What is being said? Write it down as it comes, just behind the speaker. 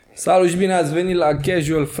Salut și bine ați venit la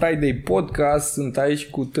Casual Friday Podcast. Sunt aici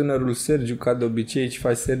cu tânărul Sergiu, ca de obicei. Ce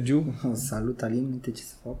faci, Sergiu? Salut, Alin, uite ce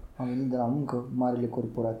să fac. Am venit de la muncă, marele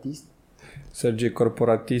corporatist. Sergiu e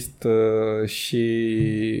corporatist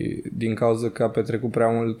și din cauza că a petrecut prea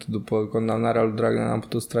mult după condamnarea lui Dragnea, n-am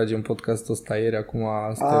putut să tragem podcastul ăsta ieri. Acum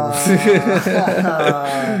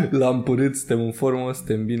l-am părât, suntem în formă,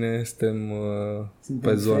 suntem bine, suntem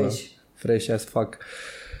pe zonă. Fresh as fuck.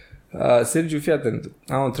 Sergiu, fii atent.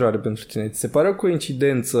 Am o întrebare pentru tine. Ți se pare o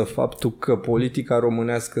coincidență faptul că politica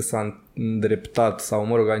românească s-a îndreptat sau,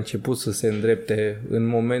 mă rog, a început să se îndrepte în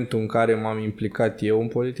momentul în care m-am implicat eu în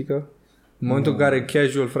politică? În momentul în care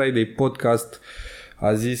Casual Friday Podcast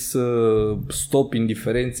a zis stop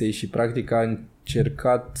indiferenței și practic a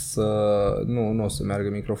încercat să... Nu o să meargă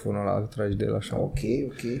microfonul ăla, tragi de el așa. Ok.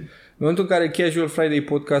 În momentul în care Casual Friday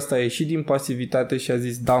Podcast a ieșit din pasivitate și a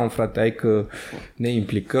zis da, frate, hai că ne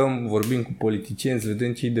implicăm, vorbim cu politicieni, să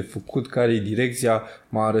vedem ce e de făcut, care e direcția,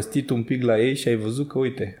 m-a răstit un pic la ei și ai văzut că,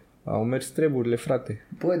 uite, au mers treburile, frate.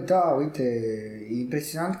 Bă, da, uite, e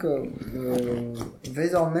impresionant că,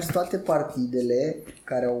 vezi, au mers toate partidele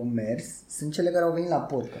care au mers, sunt cele care au venit la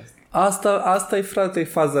podcast. Asta e, frate,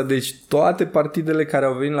 faza. Deci toate partidele care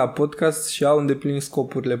au venit la podcast și au îndeplinit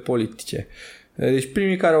scopurile politice. Deci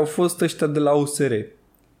primii care au fost ăștia de la USR.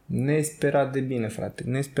 Nesperat de bine, frate.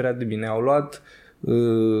 Nesperat de bine. Au luat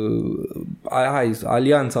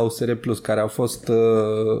Alianța USR Plus,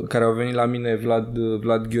 care au venit la mine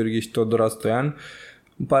Vlad Gheorghe și Teodora Stoian.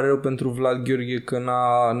 Îmi pare rău pentru Vlad Gheorghe că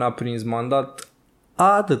n-a prins mandat.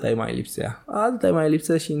 Atât mai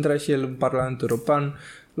lipsea și intra și el în Parlamentul European.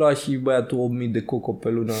 Lua și băiatul 8000 de coco pe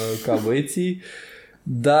lună ca băieții.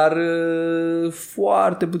 Dar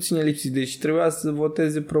foarte puține lipsiți, deci trebuia să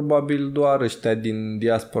voteze probabil doar ăștia din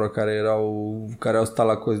diaspora care au stat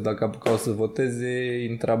la cozi. Dacă apucau să voteze,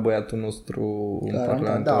 intra băiatul nostru în Parlamentul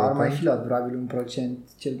European. Ar mai fi luat probabil 1%,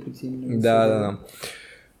 cel puțin. Da.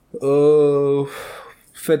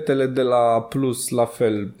 Fetele de la Plus, la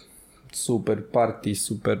fel, super party,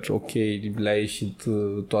 super ok, le-a ieșit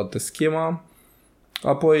toată schema.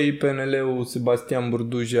 Apoi PNL-ul, Sebastian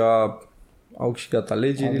Burduja, au câștigat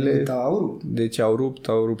alegerile. Deci au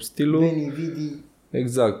rupt stilul. Vidi.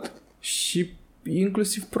 Exact. Și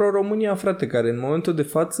inclusiv Pro-România, frate, care în momentul de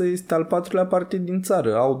față este al patrulea partid din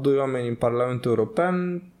țară. Au 2 oameni în Parlamentul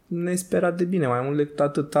European, nesperat de bine. Mai mult decât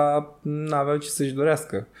atâta n-aveau ce să-și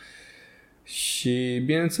dorească. Și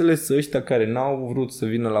bineînțeles, ăștia care n-au vrut să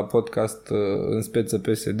vină la podcast în speță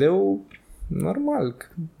PSD-ul, normal,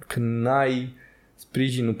 când n-ai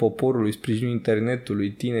sprijinul poporului, sprijinul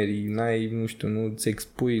internetului, tinerii, nu-ți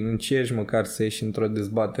expui, nu încerci măcar să ieși într-o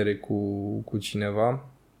dezbatere cu cineva.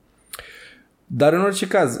 Dar în orice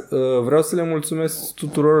caz, vreau să le mulțumesc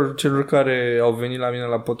tuturor celor care au venit la mine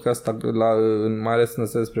la podcast, mai ales în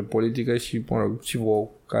asta despre politică și, mă rog, și vouă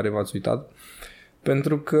care v-ați uitat.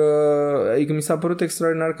 Pentru că mi s-a părut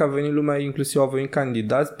extraordinar că a venit lumea, inclusiv au venit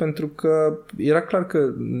candidați, pentru că era clar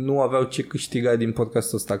că nu aveau ce câștiga din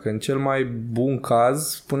podcastul ăsta, că în cel mai bun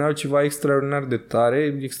caz spuneau ceva extraordinar de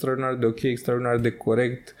tare, extraordinar de ok, extraordinar de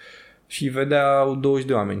corect și vedeau 20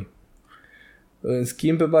 de oameni. În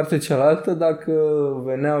schimb, pe partea cealaltă, dacă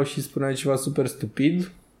veneau și spuneau ceva super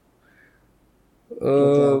stupid,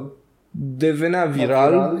 devenea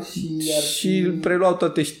viral și preluau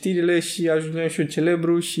toate știrile și ajungeam și eu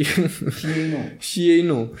celebru și ei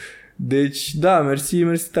nu. Deci, da,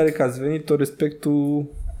 mersi tare că ați venit, tot respectul,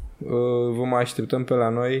 vă mai așteptăm pe la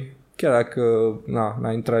noi, chiar dacă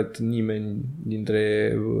n-a intrat nimeni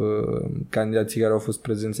dintre candidații care au fost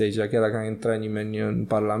prezenți aici, chiar dacă n-a intrat nimeni în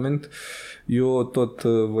Parlament, eu tot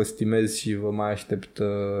vă stimez și vă mai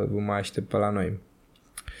aștept pe la noi.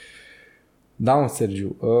 Da, mă,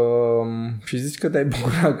 Sergiu. Și zici că te-ai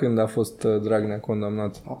bucurat când a fost Dragnea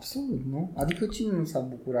condamnat. Absolut, nu? Adică cine nu s-a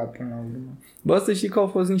bucurat până la urmă? Bă, să știi că au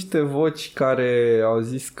fost niște voci care au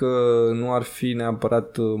zis că nu ar fi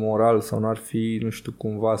neapărat moral sau nu ar fi, nu știu,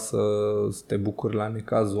 cumva să te bucuri la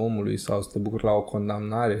necazul omului sau să te bucuri la o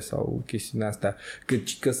condamnare sau chestiunea astea.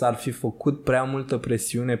 Că s-ar fi făcut prea multă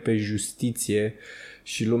presiune pe justiție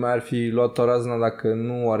și lumea ar fi luat o raznă dacă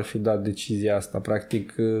nu ar fi dat decizia asta.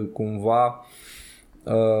 Practic, cumva,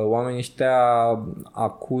 oamenii ăștia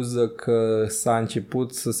acuză că s-a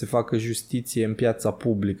început să se facă justiție în piața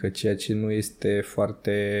publică, ceea ce nu este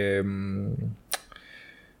foarte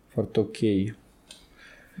ok.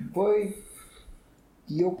 Băi,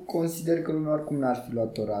 eu consider că lumea oricum n-ar fi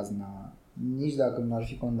luat o raznă, nici dacă nu ar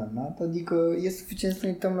fi condamnat, adică e suficient să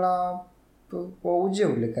ne uităm la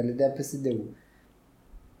OUG-urile care le dea PSD-ul.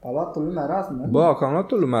 A luat lumea razna. Bă, că am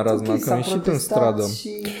luat lumea razna, că am ieșit în stradă. Și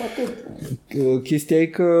Chestia e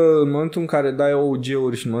că în momentul în care dai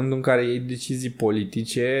OUG-uri și în momentul în care iei decizii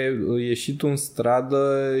politice, ieșitul în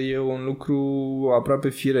stradă e un lucru aproape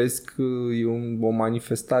firesc, e o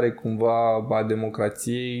manifestare cumva a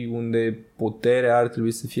democrației unde puterea ar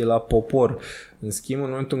trebui să fie la popor. În schimb, în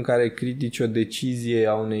momentul în care critici o decizie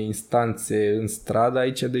a unei instanțe în stradă,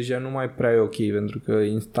 aici deja nu mai prea e ok, pentru că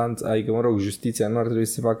justiția nu ar trebui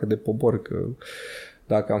să se facă de popor, că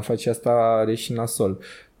dacă am face asta are și nasol.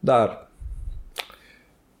 Dar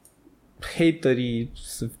haterii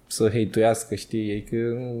să hate-uiască, știi, că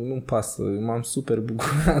nu pasă. M-am super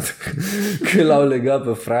bucurat că l-au legat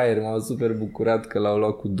pe fraier, m-am super bucurat că l-au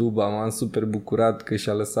luat cu duba, m-am super bucurat că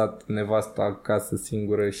și-a lăsat nevasta acasă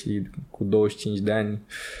singură și cu 25 de ani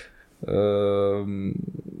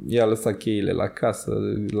i-a lăsat cheile la casă,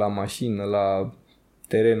 la mașină, la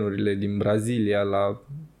terenurile din Brazilia,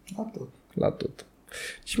 la tot.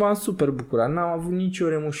 Și m-am super bucurat, n-am avut nicio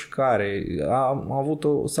remușcare, am avut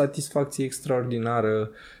o satisfacție extraordinară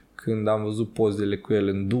când am văzut pozele cu el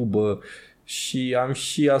în dubă și am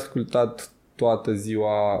și ascultat toată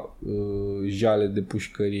ziua jale de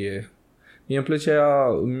pușcărie. Îmi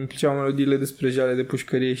plăceau melodiile despre jale de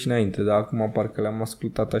pușcărie și înainte, dar acum parcă le-am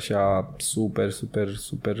ascultat așa super, super,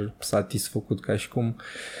 super satisfăcut, ca și cum,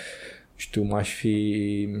 știu, m-aș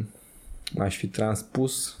fi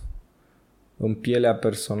transpus în pielea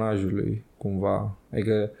personajului, cumva.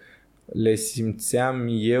 Adică le simțeam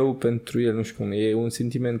eu pentru el, nu știu cum, e un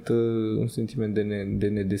sentiment de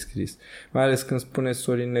nedescris. Mai ales când spune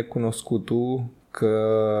Sorin Necunoscutul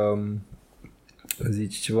că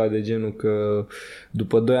zice ceva de genul că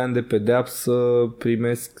după 2 ani de pedeapsă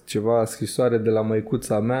primesc ceva scrisoare de la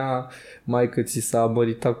măicuța mea, maică ți s-a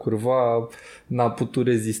măritat curva, n-a putut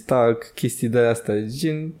rezista, chestii de astea,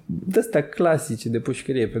 gen de-astea clasice de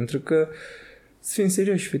pușcărie, pentru că să fim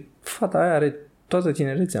serioși, fata aia are toată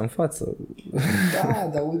tinerețea în față. Da,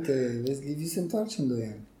 dar uite, vezi, Liviu se întoarce în 2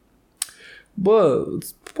 ani. Bă,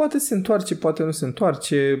 poate se întoarce, poate nu se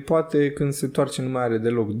întoarce, poate când se întoarce nu mai are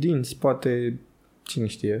deloc dinți, poate cine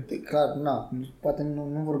știe. E clar, poate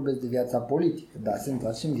nu vorbesc de viața politică, dar se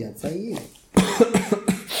întoarce în viața ei.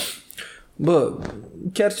 Bă,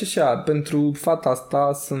 chiar și așa, pentru fata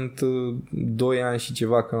asta sunt 2 ani și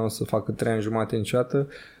ceva, că nu o să facă 3 ani jumate niciodată,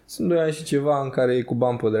 sunt 2 ani și ceva în care e cu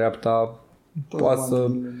bani pe dreapta,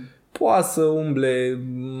 poate să umble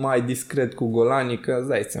mai discret cu golanii, că îți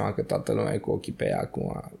dai seama că toată lumea e cu ochii pe ea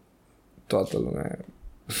acum. Toată lumea.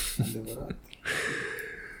 Adevărat.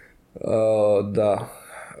 Da.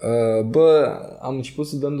 Bă, am început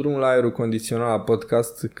să dăm drumul la aerul condiționat la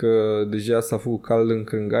podcast, că deja s-a făcut cald în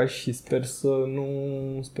crângaș și sper să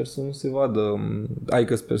nu se vadă.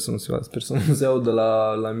 Sper să nu se audă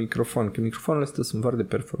la microfon, că microfoanele astea sunt foarte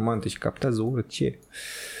performante și captează orice.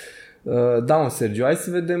 Da, mă, Sergiu, hai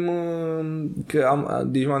să vedem că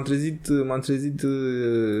deci m-am trezit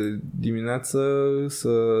dimineață să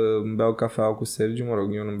beau cafea cu Sergiu, mă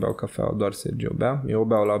rog, eu nu beau cafea, doar Sergiu o bea, eu o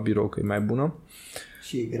beau la birou că e mai bună.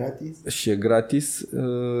 Și e gratis.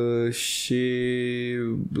 Și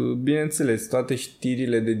bineînțeles, toate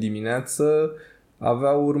știrile de dimineață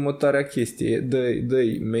aveau următoarea chestie.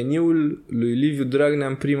 Dă-i meniul lui Liviu Dragnea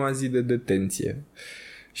în prima zi de detenție.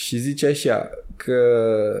 Și zice așa că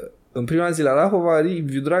în prima zi la Rahova,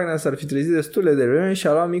 Liviu Dragnea s-ar fi trezit destule de vreme și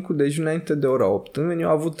a luat micul dejun înainte de ora 8. În meniu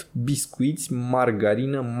a avut biscuiți,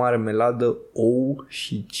 margarină, marmeladă, ou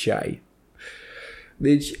și ceai.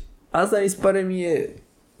 Deci asta mi se pare mie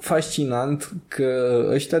fascinant, că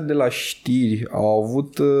ăștia de la știri au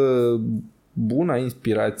avut buna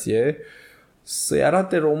inspirație să-i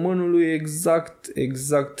arate românului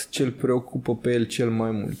exact ce îl preocupă pe el cel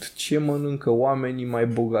mai mult. Ce mănâncă oamenii mai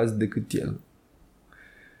bogați decât el.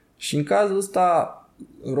 Și în cazul ăsta,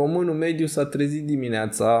 românul mediu s-a trezit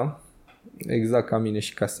dimineața, exact ca mine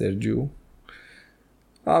și ca Sergiu.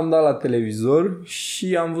 Am dat la televizor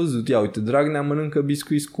și am văzut, ia uite, Dragnea mănâncă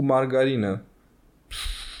biscuiți cu margarină.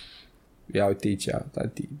 Ia uite aici,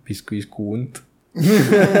 tati, biscuiți cu unt.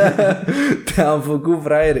 Te-am făcut,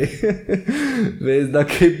 fraiere. Vezi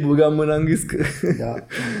dacă ai băgat mâna în gâscă. Da,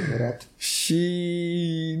 adevărat.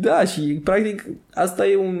 Și practic asta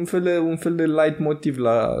e un fel de light motiv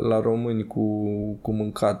la români cu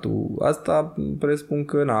mâncatul. Asta presupun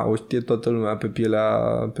că o știe toată lumea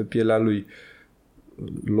pe pielea lui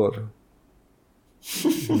lor.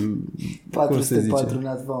 404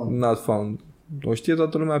 not found. Not found. O știe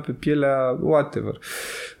toată lumea pe pielea, whatever.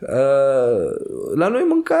 La noi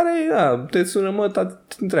mâncare, da, te sună, mă,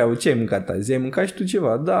 te întreabă, ce ai mâncat azi? Ai mâncat și tu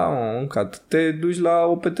ceva? Da, am mâncat. Te duci la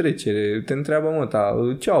o petrecere, te întreabă, mă,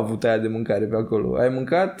 ce au avut aia de mâncare pe acolo? Ai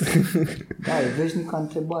mâncat? Da, e veșnica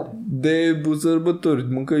întrebare. De sărbători,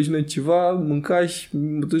 mâncai și noi ceva, mâncai și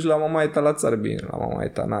duci la mama ta la țară. Bine, la mama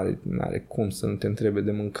ta n-are cum să nu te întrebe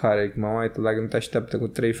de mâncare. Mama ta, dacă nu te așteaptă cu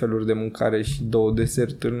 3 feluri de mâncare și 2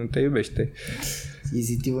 deserturi, nu te iubește. Is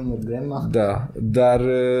it even your grandma? Da, dar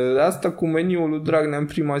asta cu meniul lui Dragnea în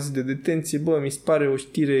prima zi de detenție, bă, mi se pare o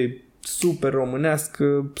știre super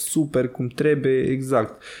românească, super cum trebuie,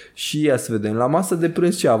 exact. Și ia să vedem, la masă de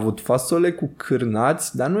prânz ce a avut? Fasole cu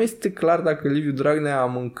cârnați, dar nu este clar dacă Liviu Dragnea a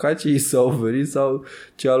mâncat ce i s-a oferit sau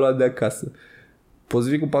ce a luat de acasă. Poți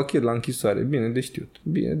vii cu pachet la închisoare, bine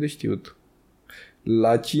de știut.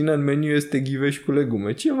 La cină în meniu este ghiveș cu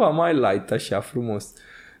legume, ceva mai light, așa, frumos.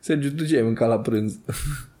 Sergiu, tu ce ai mâncat la prânz?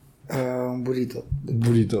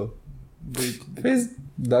 Burrito. Vezi,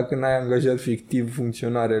 dacă n-ai angajat fictiv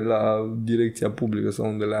funcționare la direcția publică sau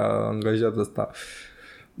unde le-a angajat ăsta.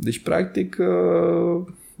 Deci, practic,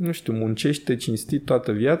 nu știu, muncește cinstit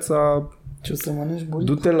toată viața. Ce o să mănânci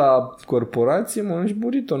burrito? Du-te la corporație, mănânci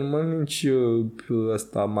burrito, nu mănânci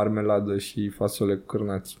asta, marmeladă și fasole cu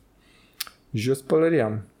cârnați. Jos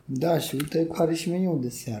pălăria. Da, și uite că are și meniul de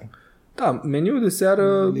seară. Da, meniul de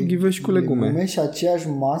seară ghiveș cu legume. Și aceeași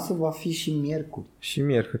masă va fi și miercuri.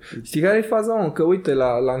 Știi care e faza, mă? Că uite,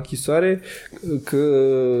 la închisoare, că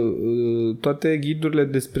toate ghidurile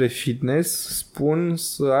despre fitness spun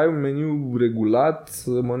să ai un meniu regulat, să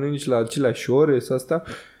mănânci la aceleași ore, să asta.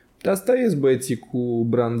 De asta ies băieții cu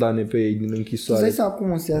brandane pe ei din închisoare. Tu îți dai seama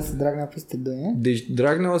cum o să iasă Dragnea peste 2 ani? Deci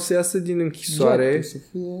Dragnea o să iasă din închisoare... O să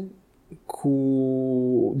fie...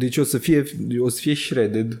 Deci o să fie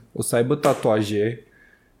shredded, o să aibă tatuaje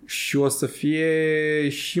și o să fie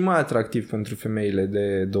și mai atractiv pentru femeile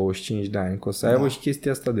de 25 de ani, că o să aibă și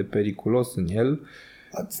chestia asta de periculos în el.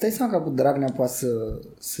 Îți dai seama că cu Dragnea poate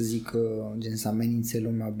să zică, gen, să amenințe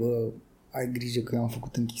lumea, bă, ai grijă că eu am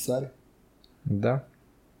făcut închisoare? Da.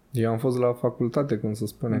 Eu am fost la facultate, cum se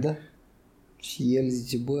spune. Da. Și el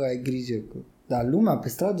zice, bă, ai grijă că... Dar lumea pe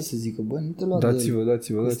stradă să zică, bă, nu te lua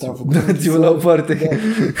dați-vă la o parte.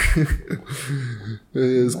 Da.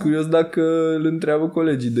 Sunt curios dacă îl întreabă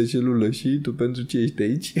colegii de celulă și tu pentru ce ești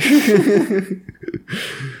aici.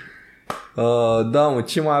 Da, mă,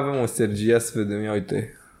 ce mai avem, Sergiu? Ia să vedem, ia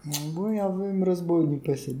uite. Băi, avem războiul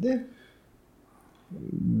din PSD.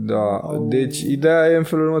 Da, deci ideea e în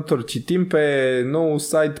felul următor. Citim pe nou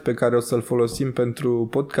site pe care o să-l folosim pentru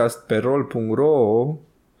podcast pe rol.ro.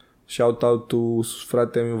 Shout-out-ul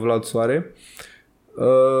fratele meu Vlad Soare.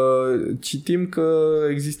 Citim că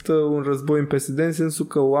există un război în PSD în sensul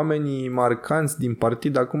că oamenii marcanți din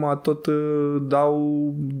partid acum tot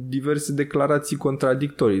dau diverse declarații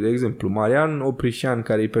contradictorii. De exemplu, Marian Oprișan,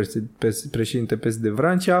 care e președinte PSD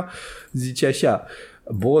Vrancea, zice așa: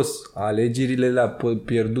 boss, alegerile le-a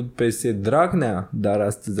pierdut PSD Dragnea, dar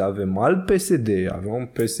astăzi avem alt PSD, avem un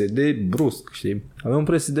PSD brusc, știi? Avem un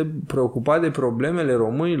PSD preocupat de problemele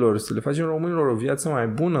românilor, să le facem românilor o viață mai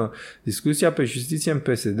bună. Discuția pe justiție în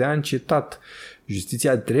PSD a încetat.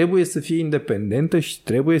 Justiția trebuie să fie independentă și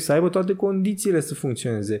trebuie să aibă toate condițiile să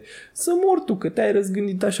funcționeze. Să mor tu, că te-ai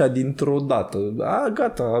răzgândit așa dintr-o dată.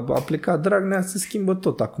 Gata, a plecat Dragnea, se schimbă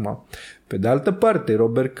tot acum. Pe de altă parte,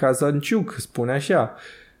 Robert Cazanciuc spune așa: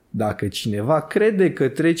 dacă cineva crede că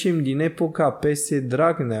trecem din epoca PSD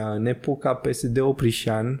Dragnea în epoca PSD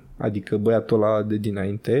Oprișan, adică băiatul ăla de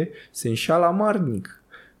dinainte, se înșală amarnic.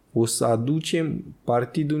 O să aducem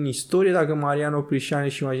partidul în istorie dacă Marian Oprișan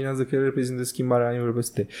își imaginează că el reprezintă schimbarea la nivelul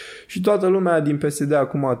PSD. Și toată lumea din PSD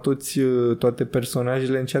acum, toate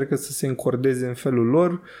personajele încearcă să se încordeze în felul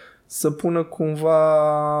lor, să pună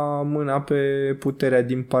cumva mâna pe puterea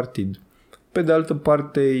din partid. Pe de altă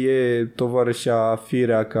parte e tovarășa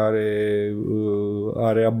Firea, care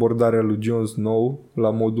are abordarea lui Jon Snow la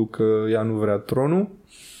modul că ea nu vrea tronul.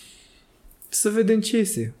 Să vedem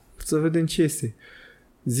ce iese.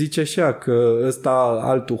 Zice așa că ăsta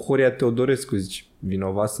altul, Horia Teodorescu, zice: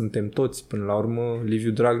 vinovat suntem toți. Până la urmă,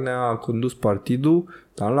 Liviu Dragnea a condus partidul,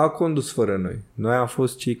 dar nu l-a condus fără noi. Noi am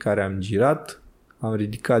fost cei care am girat, am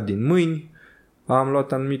ridicat din mâini, am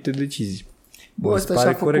luat anumite decizii. Bă, ăsta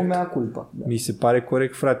și-a făcut mea culpa. Da. Mi se pare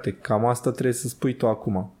corect, frate. Cam asta trebuie să spui tu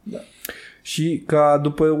acum. Da. Și ca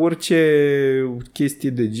după orice chestie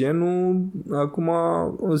de genul, acum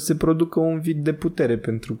o să se producă un vid de putere,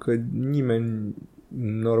 pentru că nimeni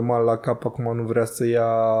normal la cap acum nu vrea să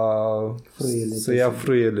ia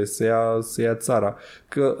frâiele, să ia țara.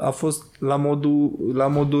 Că a fost la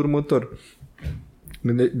modul următor.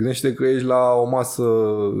 Gândește că ești la o masă,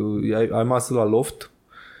 ai masă la loft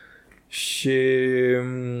și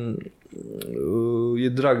e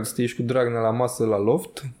drag, ești cu Dragnea la masă la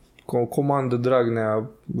loft, comandă Dragnea,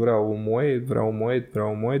 vreau un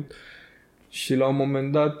moet și la un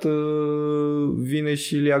moment dat vine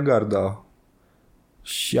și îl ia garda.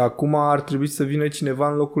 Și acum ar trebui să vină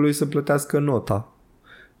cineva în locul lui să plătească nota.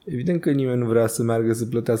 Evident că nimeni nu vrea să meargă să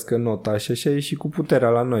plătească nota și așa e și cu puterea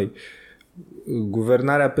la noi.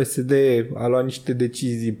 Guvernarea PSD a luat niște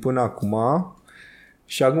decizii până acum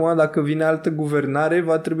și acum dacă vine altă guvernare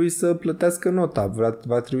va trebui să plătească nota,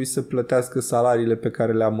 va trebui să plătească salariile pe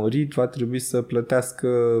care le-a mărit, va trebui să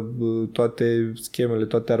plătească toate schemele,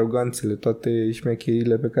 toate aroganțele, toate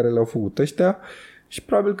șmecheriile pe care le-au făcut ăștia și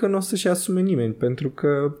probabil că nu o să-și asume nimeni pentru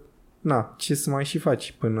că, ce să mai și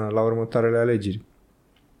faci până la următoarele alegeri.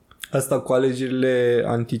 Asta cu alegerile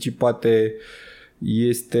anticipate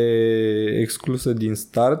este exclusă din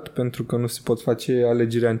start pentru că nu se pot face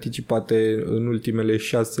alegeri anticipate în ultimele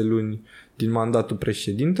 6 luni din mandatul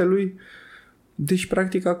președintelui. Deci,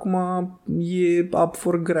 practic, acum e up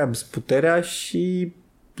for grabs puterea și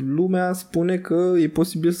lumea spune că e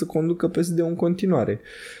posibil să conducă PSD-ul în continuare.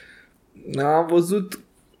 Am văzut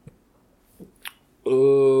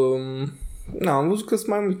că sunt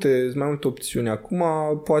mai multe opțiuni. Acum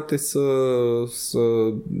poate să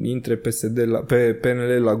intre pe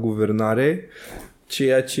PNL la guvernare,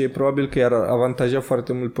 ceea ce probabil că i-ar avantaja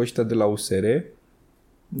foarte mult pe ăștia de la USR.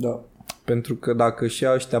 Da. Pentru că dacă și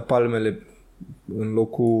ia ăștia palmele în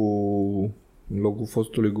locul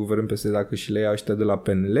fostului guvern PSD, dacă și le ia ăștia de la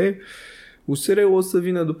PNL, USR o să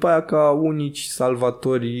vină după aia ca unici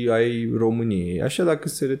salvatori ai României. Așa dacă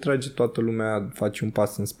se retrage toată lumea, face un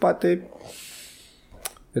pas în spate,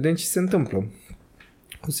 vedem ce se întâmplă.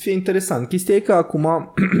 O să fie interesant. Chestia e că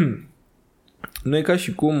acum nu e ca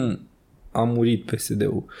și cum a murit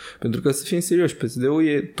PSD-ul. Pentru că să fim serioși, PSD-ul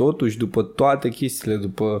e totuși după toate chestiile,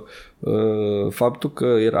 după faptul că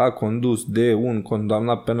era condus de un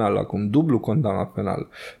condamnat penal, acum dublu condamnat penal,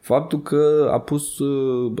 faptul că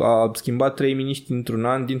a schimbat 3 miniștri într-un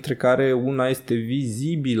an, dintre care una este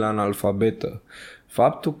vizibil analfabetă,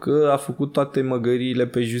 faptul că a făcut toate măgăriile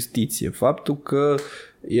pe justiție, faptul că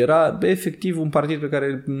era efectiv un partid pe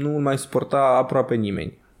care nu îl mai suporta aproape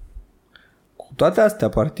nimeni. Cu toate astea,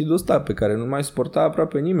 partidul ăsta pe care nu mai suporta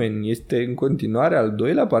aproape nimeni este în continuare al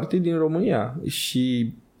doilea partid din România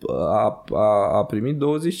și a primit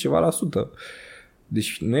 20 ceva la sută.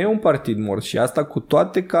 Deci nu e un partid mort și asta cu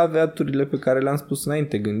toate caveaturile pe care le-am spus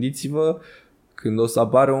înainte. Gândiți-vă când o să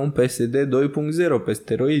apară un PSD 2.0 pe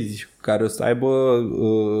steroizi care o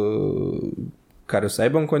să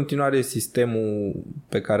aibă în continuare sistemul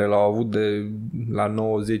pe care l-au avut de la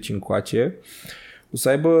 90 încoace, o să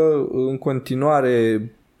aibă în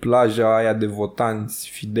continuare plaja aia de votanți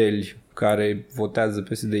fideli care votează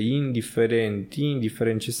PSD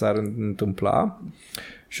indiferent ce s-ar întâmpla,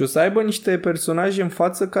 și o să aibă niște personaje în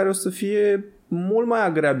față care o să fie mult mai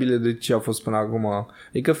agreabile de ce a fost până acum.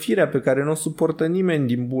 Adică firea pe care nu o suportă nimeni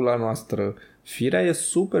din bula noastră, firea e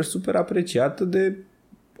super, super apreciată de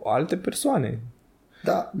alte persoane.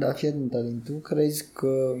 Da, fii atent, Alin, tu crezi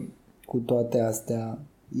că cu toate astea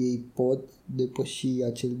ei pot depăși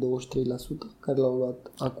acel 23% care l-au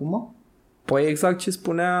luat acum? Păi exact ce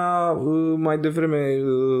spunea mai devreme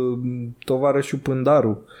tovarășul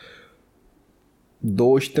Pândaru. 23%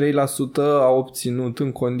 a obținut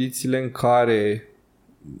în condițiile în care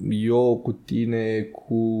eu cu tine,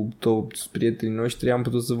 cu toți prietenii noștri am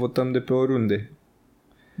putut să votăm de pe oriunde.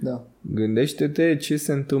 Da. Gândește-te ce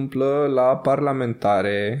se întâmplă la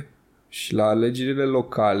parlamentare și la alegerile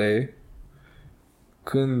locale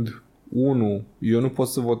când, eu nu pot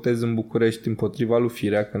să votez în București împotriva lui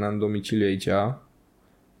Firea, că n-am domiciliu aici,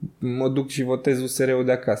 mă duc și votez USR-ul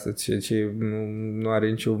de acasă, ceea ce nu are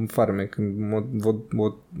nicio farme. Când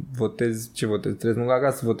votez, ce votez? Trebuie să mă duc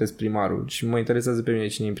acasă să votez primarul și mă interesează pe mine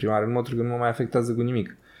cine e primar, în modul că nu mă mai afectează cu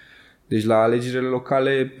nimic. Deci la alegerile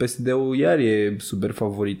locale PSD-ul iar e super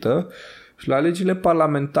favorită și la alegerile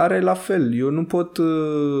parlamentare la fel. Eu nu pot,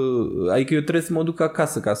 adică eu trebuie să mă duc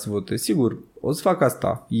acasă ca să votez. Sigur, o să fac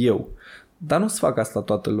asta eu, dar nu o să fac asta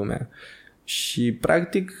toată lumea. Și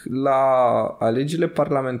practic la alegerile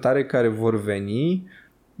parlamentare care vor veni,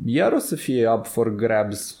 iar o să fie up for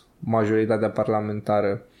grabs majoritatea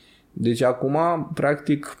parlamentară. Deci acum,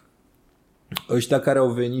 practic, ăștia care au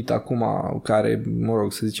venit acum, care,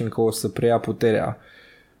 să zicem că o să preia puterea,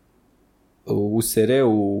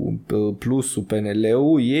 USR-ul, Plusul,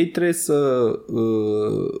 PNL-ul, ei trebuie să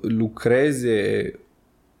lucreze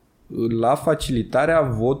la facilitarea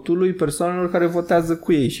votului persoanelor care votează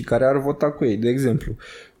cu ei și care ar vota cu ei. De exemplu,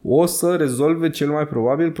 o să rezolve cel mai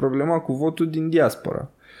probabil problema cu votul din diaspora.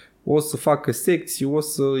 O să facă secții, o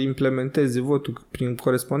să implementeze votul prin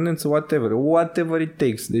corespondență, whatever it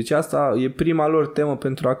takes. Deci asta e prima lor temă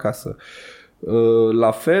pentru acasă.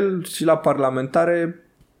 La fel și la parlamentare,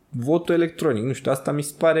 votul electronic. Nu știu, asta mi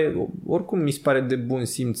se pare, oricum mi se pare de bun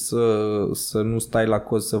simț să nu stai la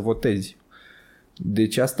coz să votezi.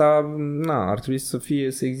 Deci asta, ar trebui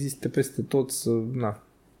să existe peste tot,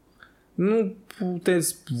 Nu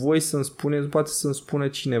puteți voi să-mi spuneți, poate să-mi spună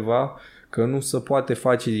cineva că nu se poate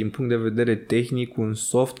face din punct de vedere tehnic un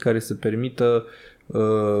soft care să permită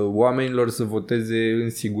oamenilor să voteze în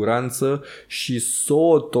siguranță și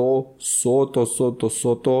soto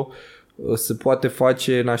se poate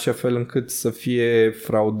face în așa fel încât să fie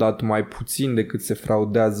fraudat mai puțin decât se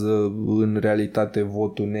fraudează în realitate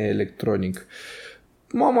votul neelectronic.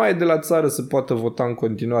 Mama e de la țară să poată vota în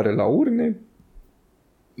continuare la urne,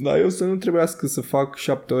 dar eu să nu trebuiască să fac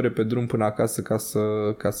 7 ore pe drum până acasă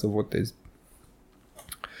ca să votez.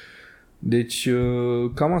 Deci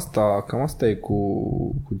cam asta e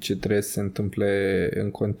cu ce trebuie să se întâmple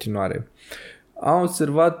în continuare. Am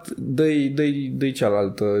observat, dă-i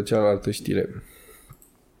cealaltă știre.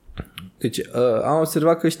 Deci am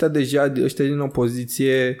observat că ăștia din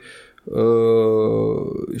opoziție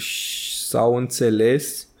s-au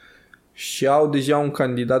înțeles și au deja un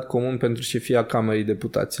candidat comun pentru șefia Camerei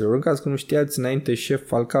Deputaților. În caz că nu știați, înainte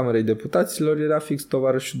șef al Camerei Deputaților era fix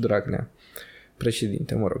tovarășul Dragnea,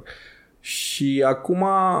 președinte, mă rog. Și acum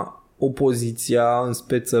opoziția, în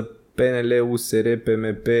speță PNL, USR,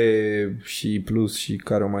 PMP și Plus și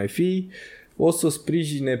care o mai fi, o să o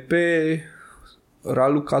sprijine pe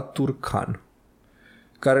Raluca Turcan.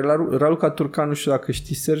 Raluca Turcan, nu știu dacă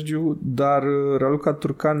știi, Sergiu, dar Raluca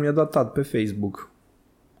Turcan mi-a dat pe Facebook.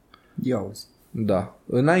 Iauzi. Da.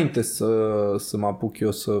 Înainte să mă apuc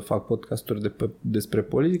eu să fac podcasturi despre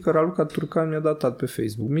politică, Raluca Turcan mi-a dat pe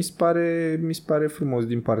Facebook. Mi se pare frumos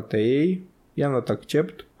din partea ei. I-am dat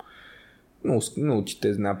accept. Nu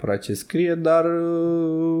citesc neapărat ce scrie, dar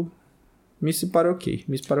mi se pare ok.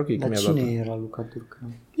 Mi se pare ok că mi-a dat. Dar cine e Raluca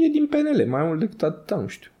Turcan? E din PNL, mai mult decât atâta, nu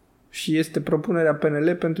știu. Și este propunerea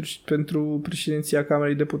PNL pentru președinția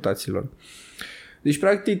Camerei Deputaților. Deci,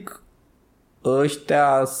 practic,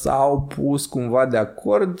 ăștia s-au pus cumva de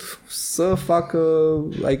acord să facă,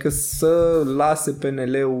 adică să lase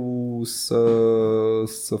PNL-ul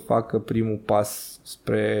să facă primul pas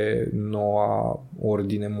spre noua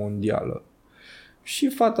ordine mondială. Și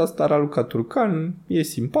fata asta, Raluca Turcan, e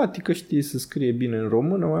simpatică, știe să scrie bine în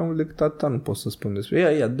română, mai mult decât atâta nu pot să spun despre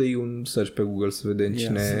ea. Dă-i un search pe Google să vedem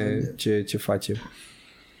ce face.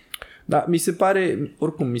 Da, mi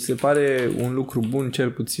se pare un lucru bun,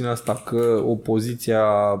 cel puțin asta, că opoziția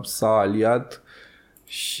s-a aliat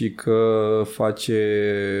și că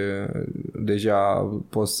deja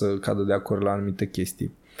pot să cadă de acord la anumite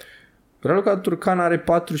chestii. Raluca Turcan are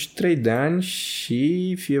 43 de ani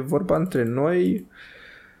și, fie vorba între noi,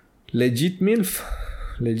 legit MILF.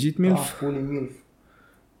 MILF.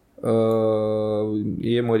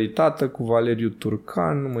 E măritată cu Valeriu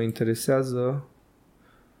Turcan, nu mă interesează.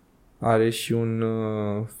 Are și un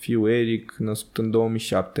fiu, Eric, născut în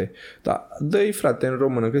 2007. Da, dă-i, frate, în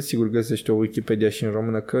română, că sigur găsește o Wikipedia și în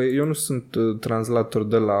română, că eu nu sunt translator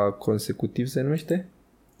de la consecutiv, se numește?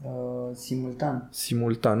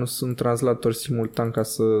 Simultan, nu sunt translator simultan ca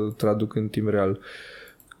să traduc în timp real.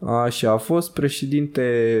 Așa, a fost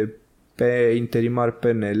președinte pe interimar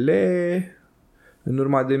PNL, în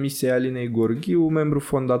urma demisiei Alinei Gorghiu, membru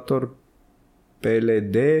fondator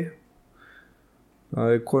PLD,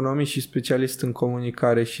 economist și specialist în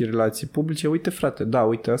comunicare și relații publice. Uite, frate,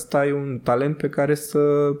 asta e un talent pe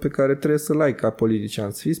care trebuie să-l ai ca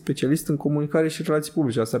politician, să fii specialist în comunicare și relații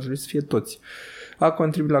publice. Asta ar trebui să fie toți. A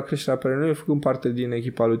contribuit la creșterea PNL-ului, făcând parte din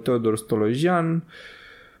echipa lui Teodor Stolojan.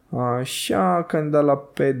 Așa, candidat la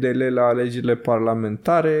PDL la alegerile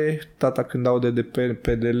parlamentare. Tata, când aude de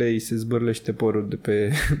PDL, îi se zbârlește părul de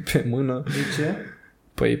pe mână. De ce?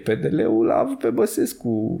 Păi PDL-ul l-a avut pe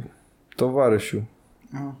Băsescu, tovarășul.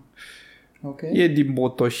 Okay. E din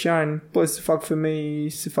Botoșani.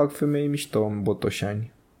 Se fac femei mișto în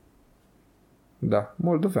Botoșani. Da,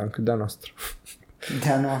 moldovean, cât de-a noastră.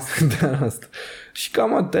 De-a noastră. Și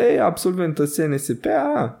cam atât, e absolventă SNSP.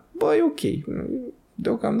 E ok.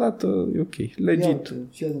 Deocamdată e ok. Legit.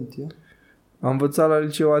 A învățat la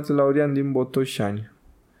liceul Ate Laurian din Botoșani.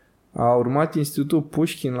 A urmat Institutul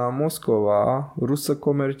Pușkin la Moscova, rusă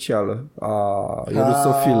comercială. E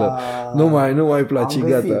rusofilă. Nu mai place,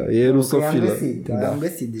 gata. E rusofilă. Am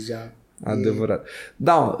găsit deja. Adevărat.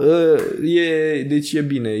 Da, deci e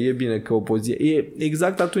bine că opoziția. E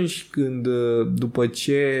exact atunci când, după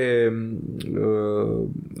ce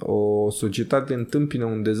societate întâmpină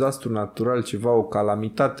un dezastru natural, ceva, o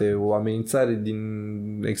calamitate, o amenințare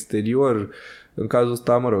din exterior, în cazul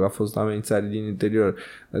ăsta, mă rog, a fost o amenințare din interior,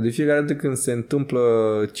 dar de fiecare dată când se întâmplă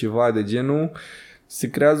ceva de genul, se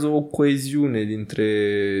creează o coeziune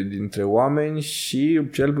dintre oameni și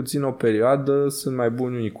cel puțin o perioadă sunt mai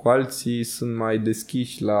buni unii cu alții, sunt mai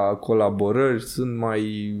deschiși la colaborări, sunt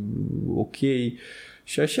mai ok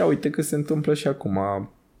și așa, uite că se întâmplă și acum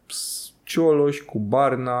Cioloș cu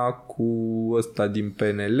Barna, cu ăsta din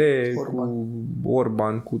PNL, cu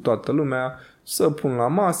Orban, cu toată lumea, să pun la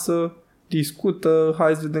masă, discută,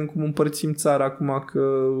 hai să vedem cum împărțim țara acum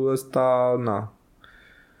că ăsta,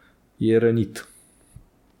 e rănit.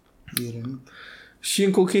 Și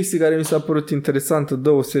încă o chestie care mi s-a părut interesantă,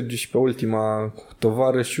 dă-o Sergiu și pe ultima,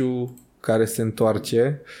 tovarășul care se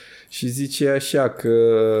întoarce și zice așa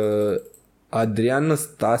că Adrian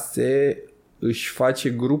Năstase își face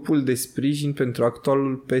grupul de sprijin pentru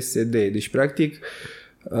actualul PSD. Deci, practic,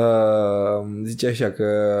 zice așa că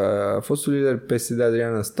fostul lider PSD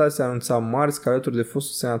Adrian Năstase a anunțat marți că alături de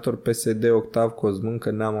fostul senator PSD Octav Cosmân,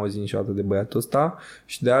 că n-am auzit niciodată de băiatul ăsta,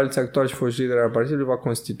 și de alți actuali și foști lideri al partidului, va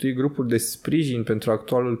constitui grupul de sprijin pentru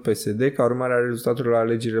actualul PSD ca urmare a rezultatului la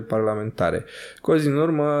alegerile parlamentare. Cu o zi în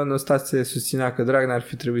urmă, Năstase susținea că Dragnea ar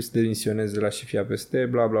fi trebuit să demisioneze de la șefia PSD,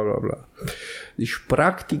 bla bla bla bla. Deci,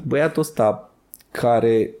 practic, băiatul ăsta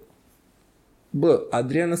care...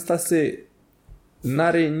 Adrian Năstase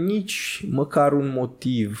n-are nici măcar un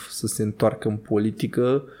motiv să se întoarcă în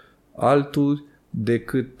politică altul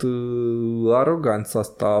decât aroganța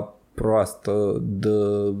asta proastă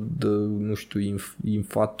de nu știu,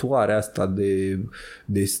 infatuarea asta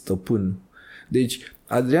de stăpân. Deci,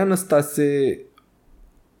 Adrian Năstase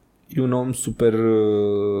e un om super,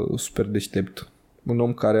 super deștept. Un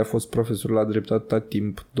om care a fost profesor la drept atâta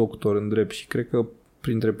timp, doctor în drept și cred că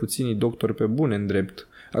printre puținii doctori pe bune în drept.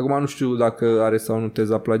 Acum nu știu dacă are sau nu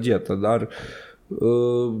teza plagiată, dar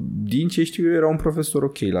din ce știu eu era un profesor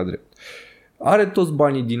ok la drept. Are toți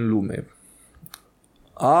banii din lume.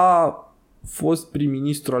 A fost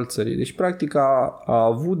prim-ministru al țării. Deci practic a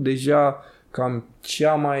avut deja cam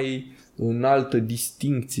cea mai înaltă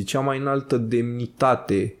distincție, cea mai înaltă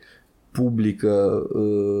demnitate publică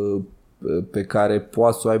pe care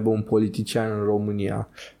poate să o aibă un politician în România.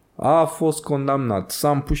 A fost condamnat,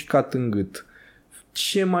 s-a împușcat în gât.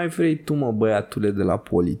 Ce mai vrei tu, mă, băiatule, de la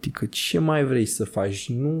politică? Ce mai vrei să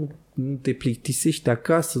faci? Nu te plictisești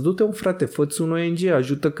acasă? Du-te, un frate, fă-ți un ONG,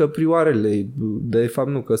 ajută căprioarele. De fapt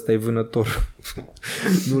nu, că ăsta e vânător.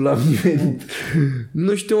 Nu l-am nimerit.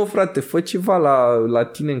 Nu știu, mă, frate, fă ceva la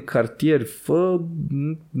tine în cartier.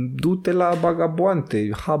 Du-te la bagaboante.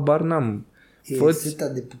 Habar n-am. Setea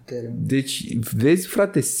de putere. Deci, vezi,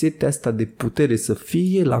 frate, setea asta de putere, să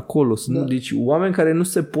fie el acolo. Nu, deci, oameni care nu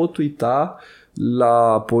se pot uita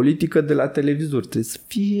la politică de la televizor. Trebuie să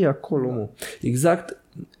fie acolo, mă.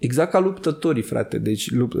 Exact ca luptătorii, frate.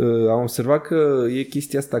 Deci am observat că e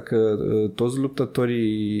chestia asta că toți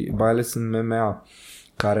luptătorii, mai ales în MMA,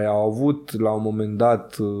 care au avut la un moment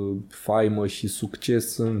dat faimă și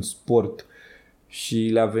succes în sport și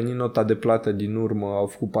le-a venit nota de plată din urmă, au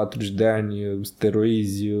făcut 40 de ani,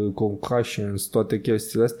 steroizi, concussions, toate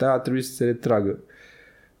chestiile astea, a trebuit să se retragă.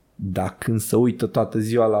 Dar când se uită toată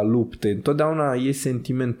ziua la lupte, întotdeauna e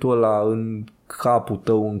sentimentul ăla în capul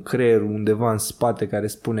tău, în creier, undeva în spate, care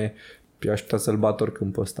spune: eu aș putea să-l bat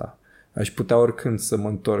oricând pe ăsta. Aș putea oricând să mă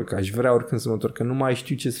întorc, aș vrea oricând să mă întorc, că nu mai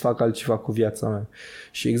știu ce să fac altceva cu viața mea.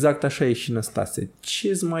 Și exact așa e și Năstase.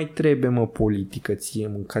 Ce-ți mai trebuie, mă, politică ție,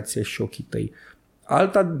 mâncați-a și ochii tăi?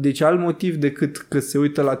 Deci alt motiv decât că se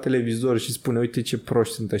uită la televizor și spune: uite ce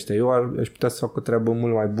proști sunt ăștia, eu aș putea să fac o treabă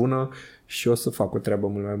mult mai bună și o să fac o treabă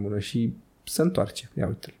mult mai bună, și se întoarce. Ia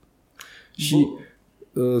uite-l. Și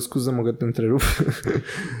scuză-mă că te întrerup.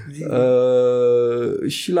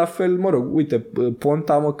 Și la fel, mă rog, uite,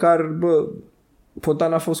 Ponta măcar, Ponta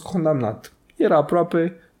n-a fost condamnat. Era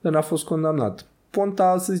aproape, dar n-a fost condamnat.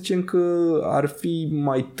 Ponta, să zicem că ar fi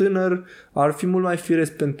mai tânăr, ar fi mult mai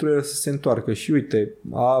firesc pentru el să se întoarcă. Și uite,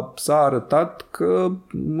 s-a arătat că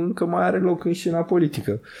încă mai are loc în scena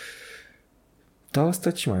politică. Dar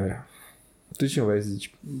asta ce mai vrea? Tu ce mai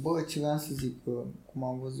zici? Ce vreau să zic, cum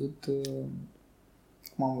am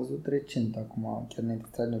văzut recent, acum chiar ne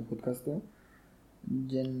extrage podcastul,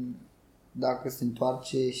 gen, dacă se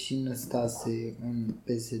întoarce și Năstase în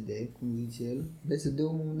PSD, cum zice el,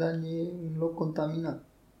 PSD-ul momentan e un loc contaminat.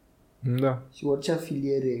 Da. Și orice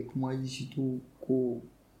afiliere, cum ai zis și tu, cu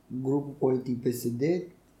grupul politic PSD,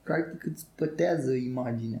 practic îți pătează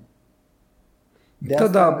imaginea.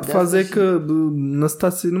 Faza e că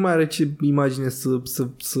Năstase nu mai are ce imagine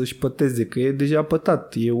să-și păteze, că e deja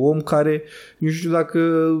pătat. E om care, nu știu dacă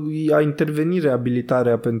a intervenit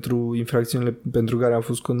reabilitarea pentru infracțiunile pentru care a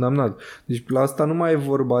fost condamnat. Deci la asta nu mai e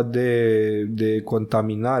vorba de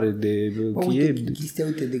contaminare, Chestia,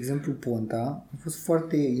 de exemplu, Ponta a fost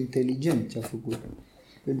foarte inteligent ce a făcut.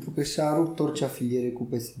 Pentru că și-a rupt orice afiliere cu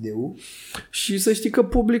PSD-ul. Și să știi că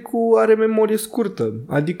publicul are memorie scurtă.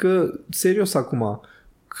 Adică, serios acum,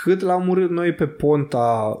 cât l-am urât noi pe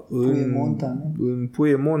Ponta în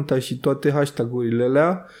Puiemonta și toate hashtag-urile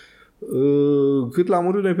alea, cât l-am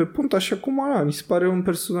urât noi pe Ponta și acum ni se pare un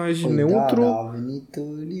personaj neutru. Da, a venit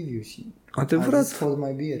Liviu și adevărat. a zis fost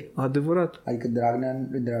mai bier. Adevărat. Adică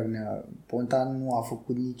Dragnea, Ponta nu a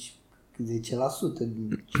făcut nici 10%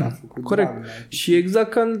 din ce a făcut. Corect. Dragnea. Și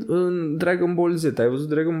exact ca în Dragon Ball Z. Ai văzut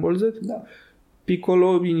Dragon Ball Z? Da.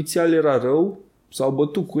 Piccolo inițial era rău, s-au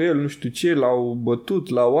bătut cu el, nu știu ce, l-au bătut,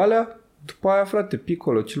 la alea. După aia, frate,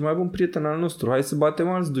 Piccolo, cel mai bun prieten al nostru. Hai să batem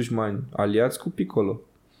alți dușmani, aliați cu Piccolo.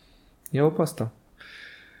 Ia-o pe asta.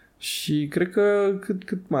 Și cred că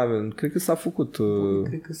cât mai avem? Cred că s-a făcut...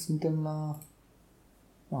 Cred că suntem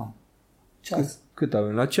la... ceas. Cât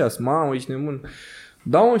avem? La ceas. Mamă, ești nebun.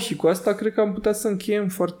 Da, mă, și cu asta cred că am putea să încheiem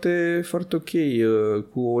foarte, foarte ok,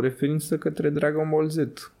 cu o referință către Dragon Ball Z.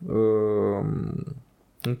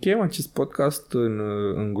 Încheiem acest podcast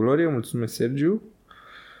în glorie. Mulțumesc, Sergiu.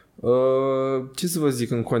 Ce să vă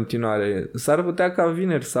zic în continuare? S-ar putea ca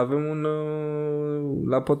vineri să avem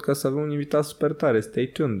la podcast să avem un invitat super tare. Stay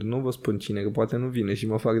tuned. Nu vă spun cine, că poate nu vine și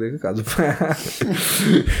mă fac de căcat după aia.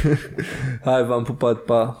 Hai, v-am pupat,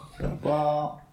 pa! Pa!